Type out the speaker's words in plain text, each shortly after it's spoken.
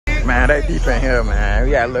Man, they deep in here, man.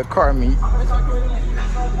 We got a little car meet.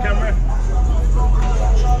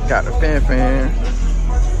 Got the fin.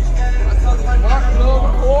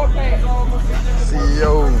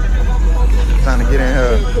 CEO trying to get in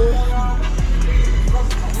here.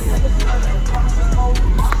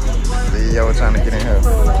 CEO trying to get in here.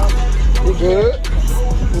 You good?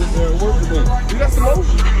 You got some more?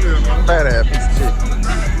 Fat ass piece of shit.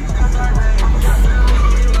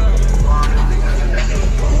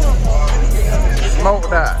 Smoke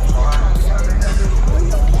that.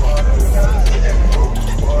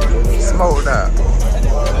 Smoke that.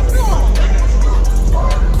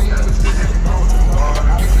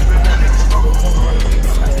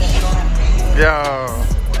 Yo,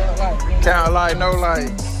 count light, no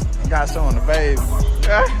light. Got showing the baby.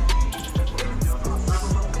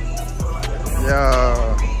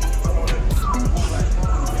 Yo.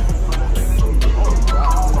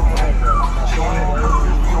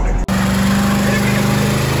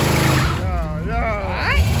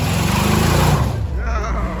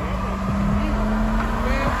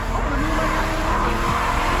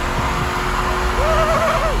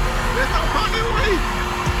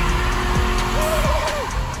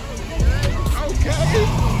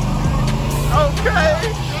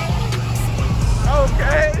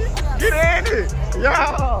 Okay, get in it,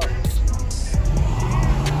 y'all.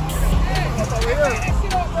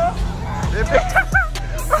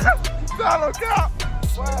 Dollar cop.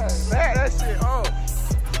 What? That shit. Oh.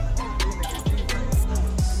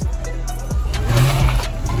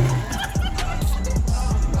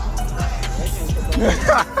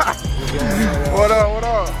 What up? What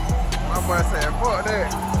up? My boy said, fuck that.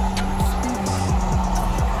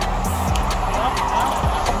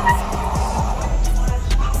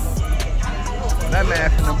 That man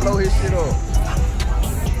finna blow his shit up.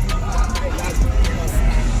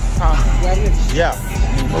 Huh? Yeah.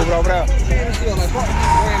 Move it over there.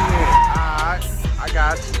 Alright, I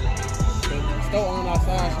got you. Store on our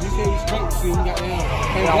side, so we say we straight to see we got down.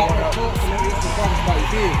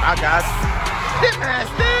 I got you. This man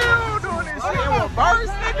still doing this shit in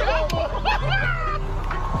reverse, nigga.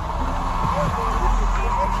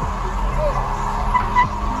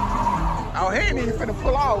 Oh, he ain't even finna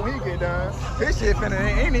pull out when he get done. His shit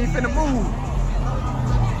ain't even finna move.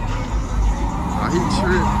 Oh, he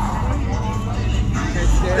tripping.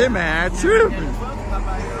 This man tripping.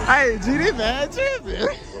 Hey, G, this man tripping.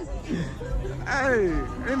 Hey,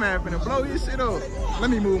 this man finna blow his shit up. Let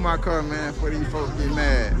me move my car, man, before these folks get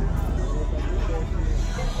mad.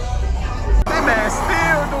 This man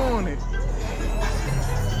still doing it.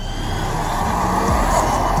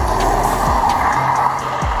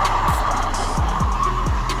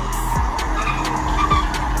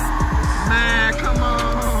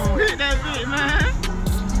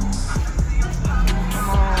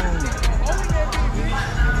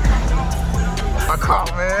 Oh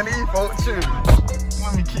man, these folks tripping.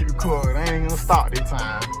 Let me keep it cool. They ain't gonna stop this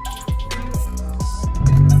time.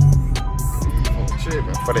 These folks tripping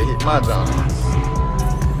before they hit my jump.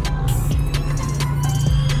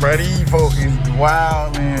 Bro, these folks is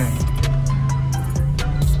wild, man.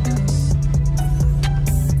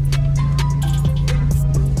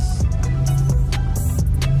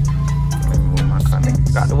 Let me move my car, nigga.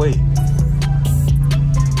 Get out the way.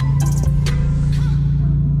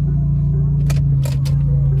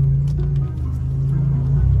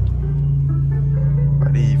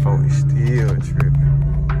 These folks still tripping.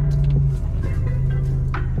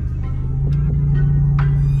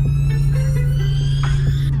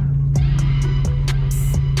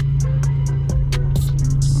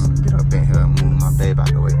 Get up in here and move my babe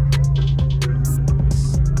out the way.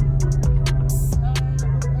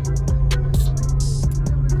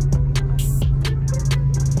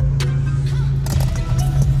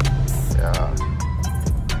 Yeah.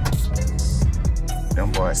 Them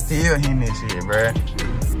boys still hitting this shit, bruh.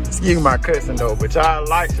 Excuse my cussing though, but y'all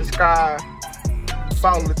like, subscribe,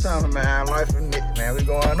 follow the channel, man. Life of Nick, man. We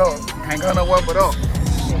going up. Ain't going nowhere but up.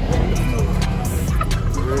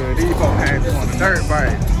 These folks had you on the dirt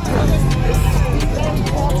bike.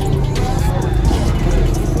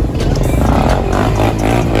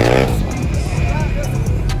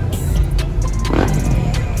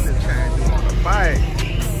 This had you on the bike.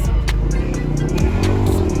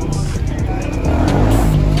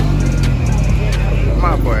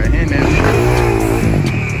 My boy in there.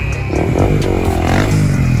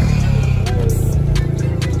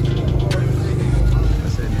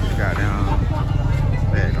 That's it, goddamn.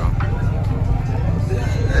 There you go.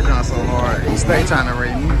 That joint's so hard. He stay trying to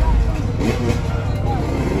rate me.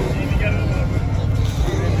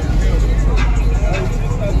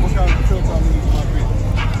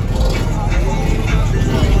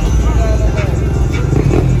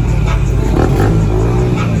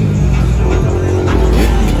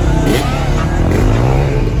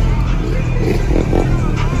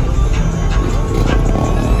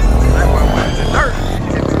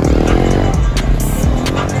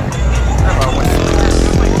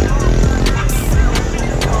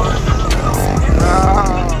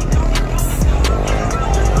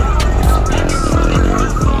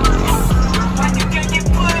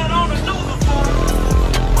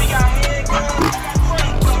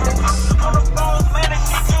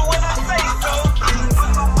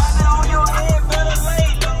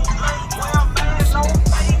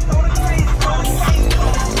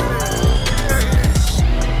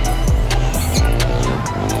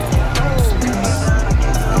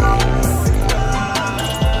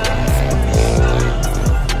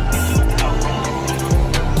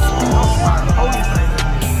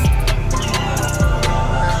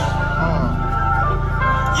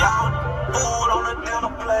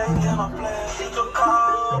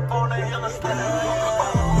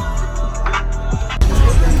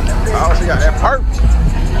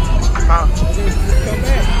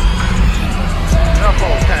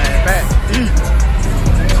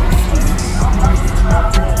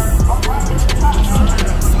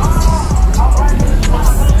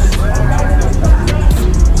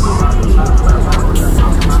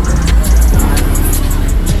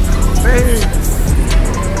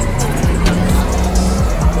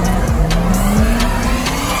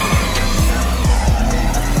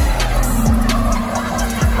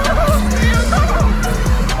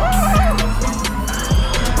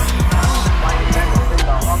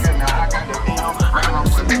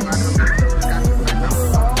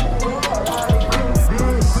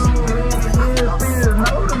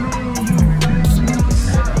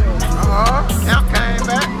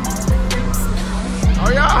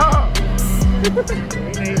 ain't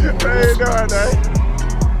doing that.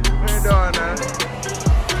 We ain't doing that.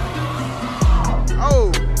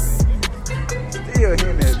 Oh! Still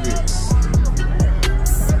hitting that bitch.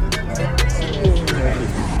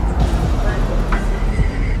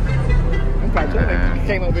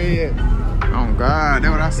 Came over here. Oh God,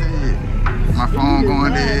 that's what I said. My phone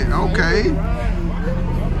going dead. Okay.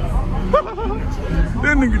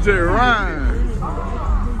 This nigga just rhyme.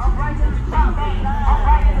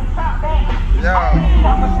 Yo.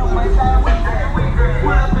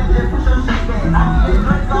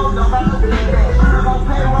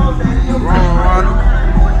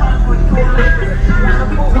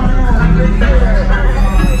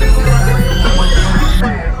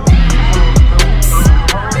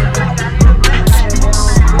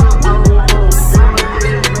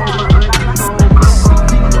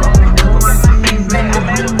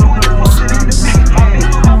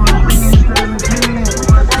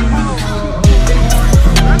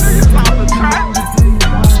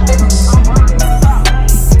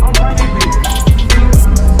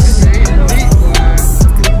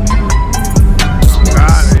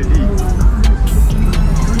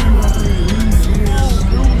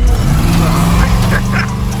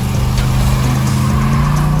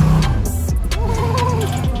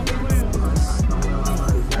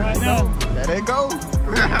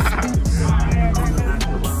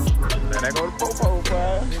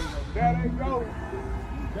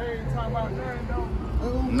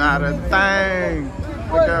 Not a thing.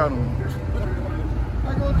 Look at him.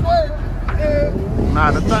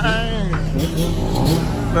 Not a thing.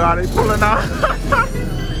 Look how they pulling out.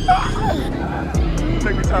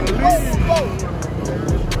 Nigga trying to leave.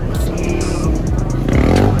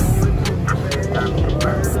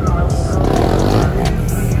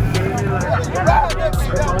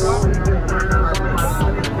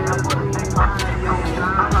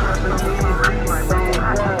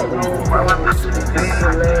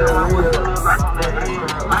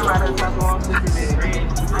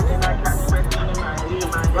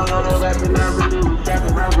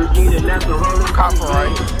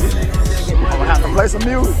 Copyright. I'm gonna have to play some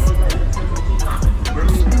music.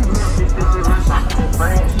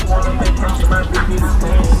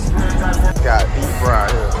 Got deep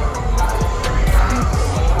right here.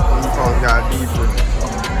 These folks got deeper.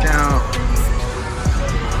 Count.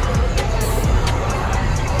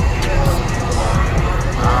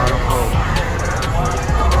 All the folks.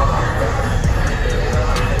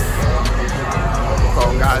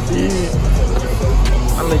 Folks got deep.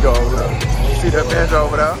 Let me go over there. See that bench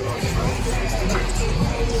over there?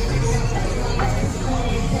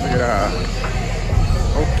 Look at that.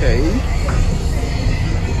 Okay.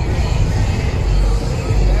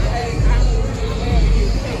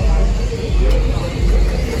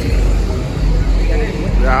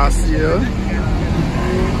 Y'all see her?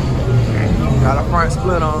 Got a front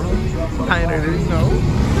split on her. Painted it, you know.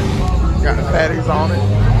 Got the patties on it.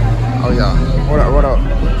 Oh yeah. What up? What up?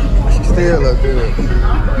 She still look good.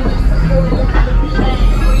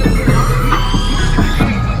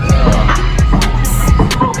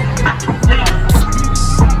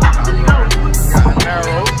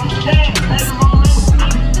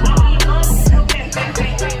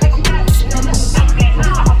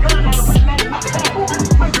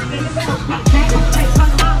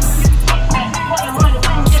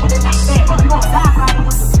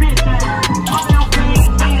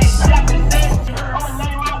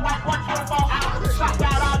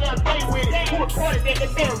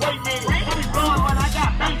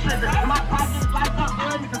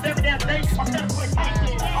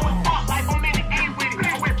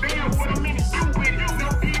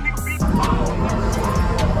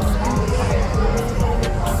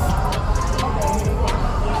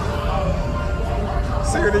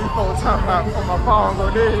 These folks talking about before my phone go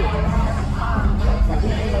dead.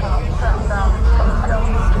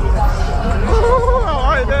 Ooh, I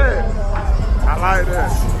like that. I like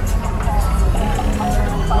that.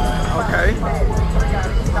 Okay.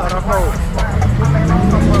 What up, folks?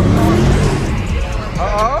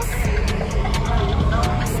 Uh-oh.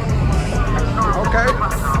 Okay.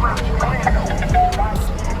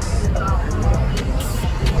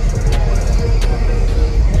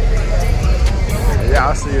 Yeah, I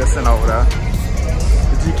see her sitting over there.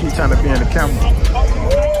 The G keep trying to be in the camera.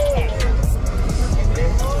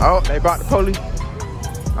 Oh, they brought the police.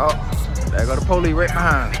 Oh, there go the police right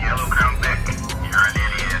behind.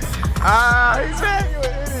 Ah, he said you an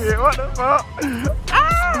idiot. What the fuck?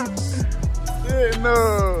 Ah! Shit,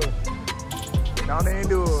 no. Don't even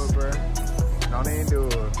do it, bro. Don't even do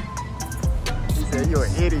it. He said you an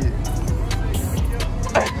idiot.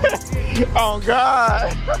 Oh,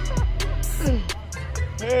 God.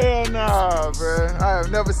 Hell nah, bro. I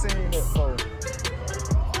have never seen it before.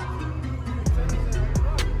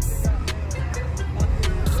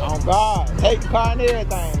 Oh God, take the car and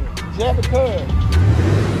everything. Just because.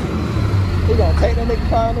 He gonna take that nigga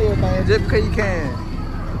car and everything just because you can.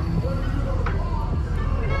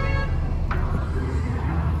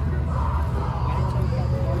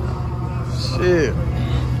 Shit.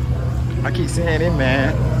 I keep saying it,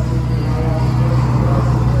 man.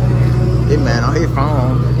 It man on his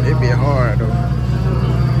phone. It be hard though.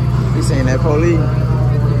 He saying that police.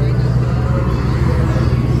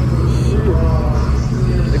 Shit.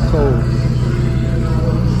 It's cold.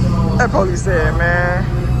 That police said, man.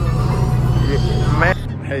 Yeah, man.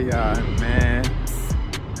 Hey y'all, man.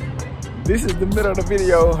 This is the middle of the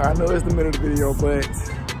video. I know it's the middle of the video, but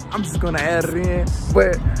I'm just gonna add it in.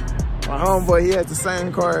 But my homeboy, he has the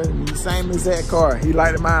same car, the same exact car. He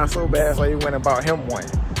liked mine so bad, so he went and bought him one.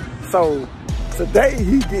 So today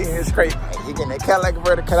he getting his scrape. He getting that Cadillac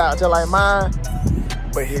converter cut out just like mine,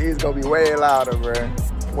 but his gonna be way louder, bro.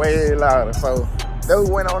 Way louder. So that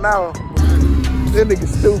went on out. This nigga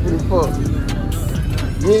stupid as fuck.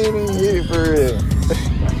 You ain't even hit it for real.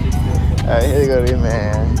 Alright, here you go, this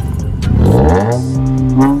man.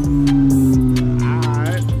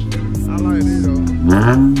 Alright, I like this though.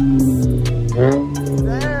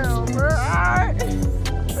 Damn, bro. Alright.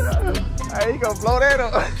 Hey, you gonna blow that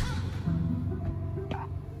up?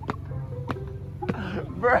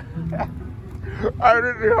 Bro. Alright,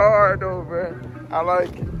 this is hard though, bro. I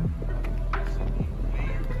like it.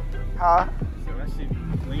 Huh? So that shit be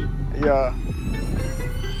clean. Yeah.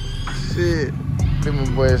 Shit. Look my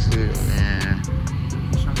boy shit, man.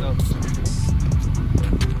 Shut up.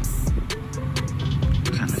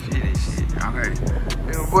 Trying to fit this shit. Okay.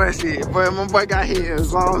 Look my boy shit. Boy, my boy got his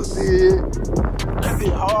exhausted. That be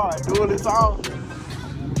hard. Dual exhaust.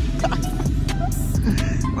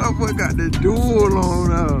 My boy got the dual on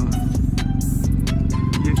now.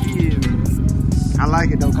 You feel me? I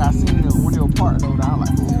like it though, cause I seen it when they were parked though. I was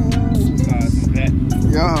like, ooh. Size of that.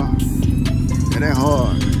 Yeah. Yeah, that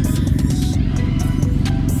hard.